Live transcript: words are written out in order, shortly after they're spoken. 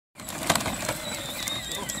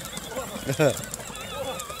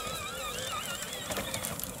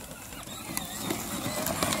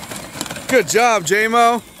Good job,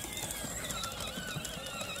 J-Mo.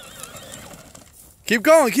 Keep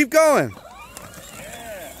going, keep going.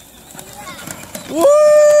 Yeah.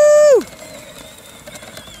 Woo!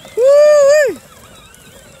 Woo!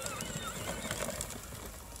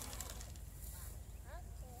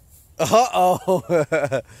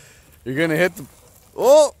 Uh-oh. You're gonna hit the...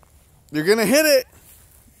 Oh! You're gonna hit it.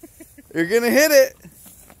 You're gonna hit it.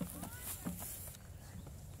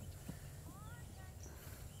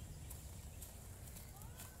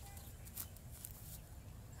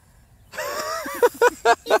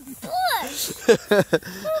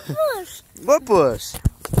 Bush. What bush?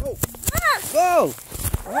 Whoa!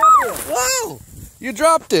 Whoa! Whoa! You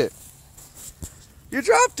dropped it. You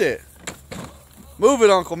dropped it. Move it,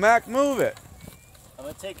 Uncle Mac. Move it. I'm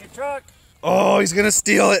gonna take your truck. Oh, he's gonna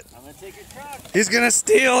steal it. I'm gonna take your truck. He's gonna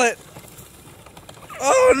steal it.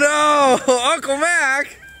 Oh no! Uncle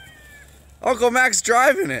Mac! Uncle Mac's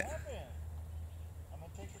driving it. I'm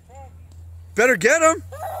gonna take your truck. Better get him.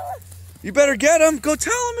 You better get him. Go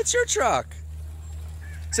tell him it's your truck.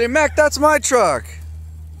 Say, Mac, that's my truck.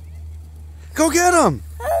 Go get him.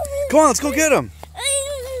 Come on, let's go get him.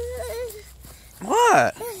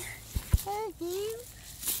 What?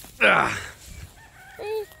 Ah.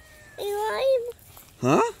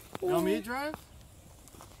 Huh? You want me to drive?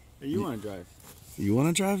 Or you want to drive? You want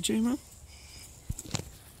to drive, J-Mo? Look,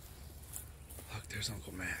 there's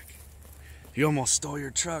Uncle Mac. He almost stole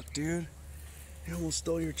your truck, dude. He almost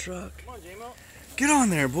stole your truck. Come on, J-Mo. Get on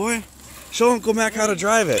there, boy. Show Uncle Mac how to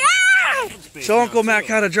drive it. Yeah! Show Uncle Mac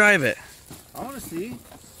how to drive it. I want to see.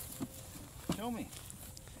 Show me.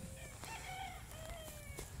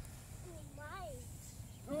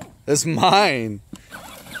 It's mine.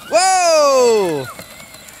 Whoa!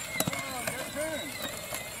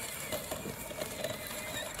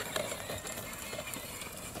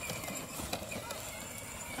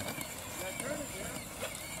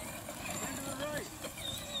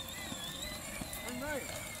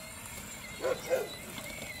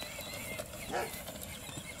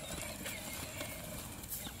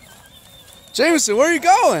 Jameson, where are you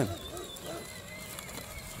going?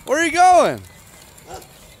 Where are you going?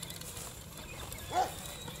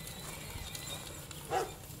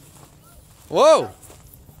 Whoa!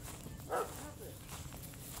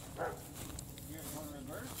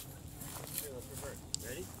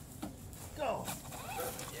 Ready? Go!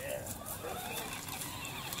 Yeah.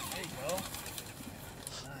 There you go.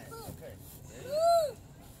 Nice. Okay. Ready?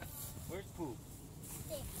 Where's Poop?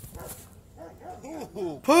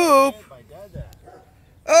 Poop. Poop? By Dada.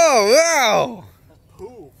 Oh, wow!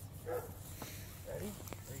 Poop. Ready?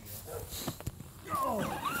 There you go.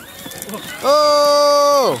 Go!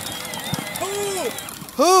 Oh! Poop!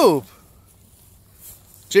 Poop!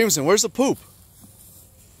 Jameson, where's the poop?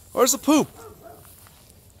 Where's the poop?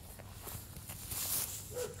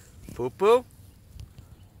 Poop poo?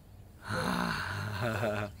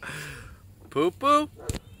 Poop poo?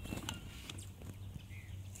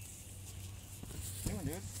 Come on,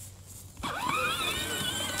 dude.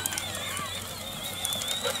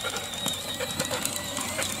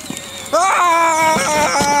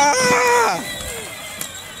 Ah!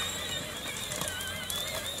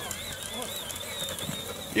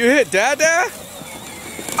 You hit Dada?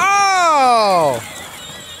 Oh!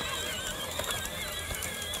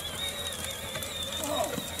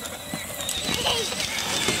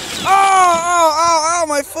 Oh, oh, oh, oh,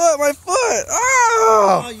 my foot, my foot.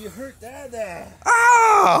 Oh, Oh! you hurt Dada.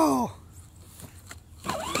 Oh!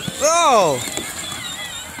 Oh!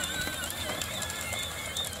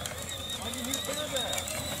 Why'd you hit Dada?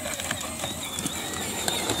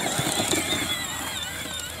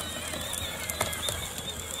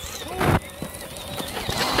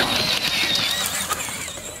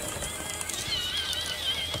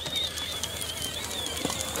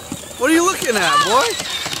 What are you looking at, boy?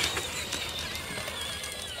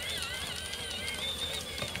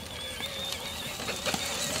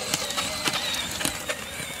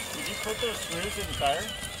 Did you put those screws in the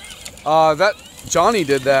tire? That Johnny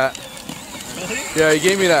did that. Really? Yeah, he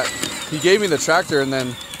gave me that. He gave me the tractor, and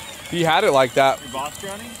then he had it like that. Your boss,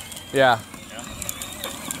 Johnny? Yeah. Yeah.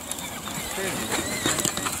 Crazy.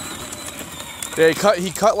 Yeah, he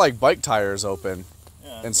cut like bike tires open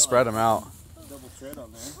Yeah, and spread them out. double tread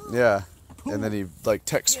on there. Yeah. And then he like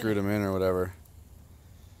tech screwed them in or whatever.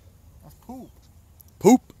 That's poop.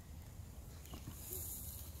 Poop.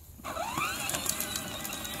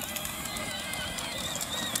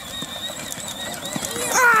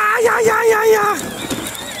 Ah, yeah, yeah, yeah, yeah.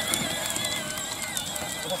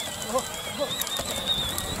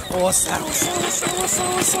 Oh, what's that? What's that? What's that? What's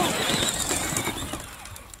that? What's that?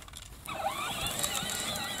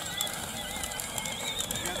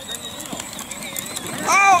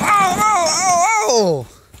 Oh, oh, oh, oh, oh!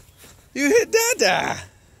 You hit Dada!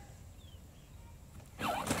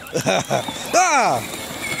 Ah!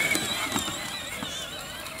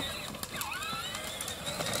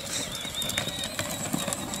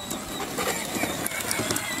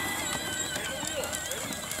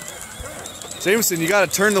 Jameson, you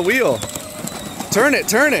gotta turn the wheel. Turn it,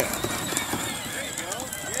 turn it.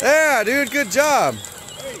 Yeah, dude, good job.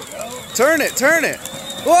 Turn it, turn it.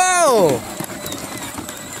 Whoa!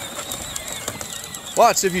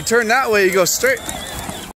 Watch, if you turn that way, you go straight.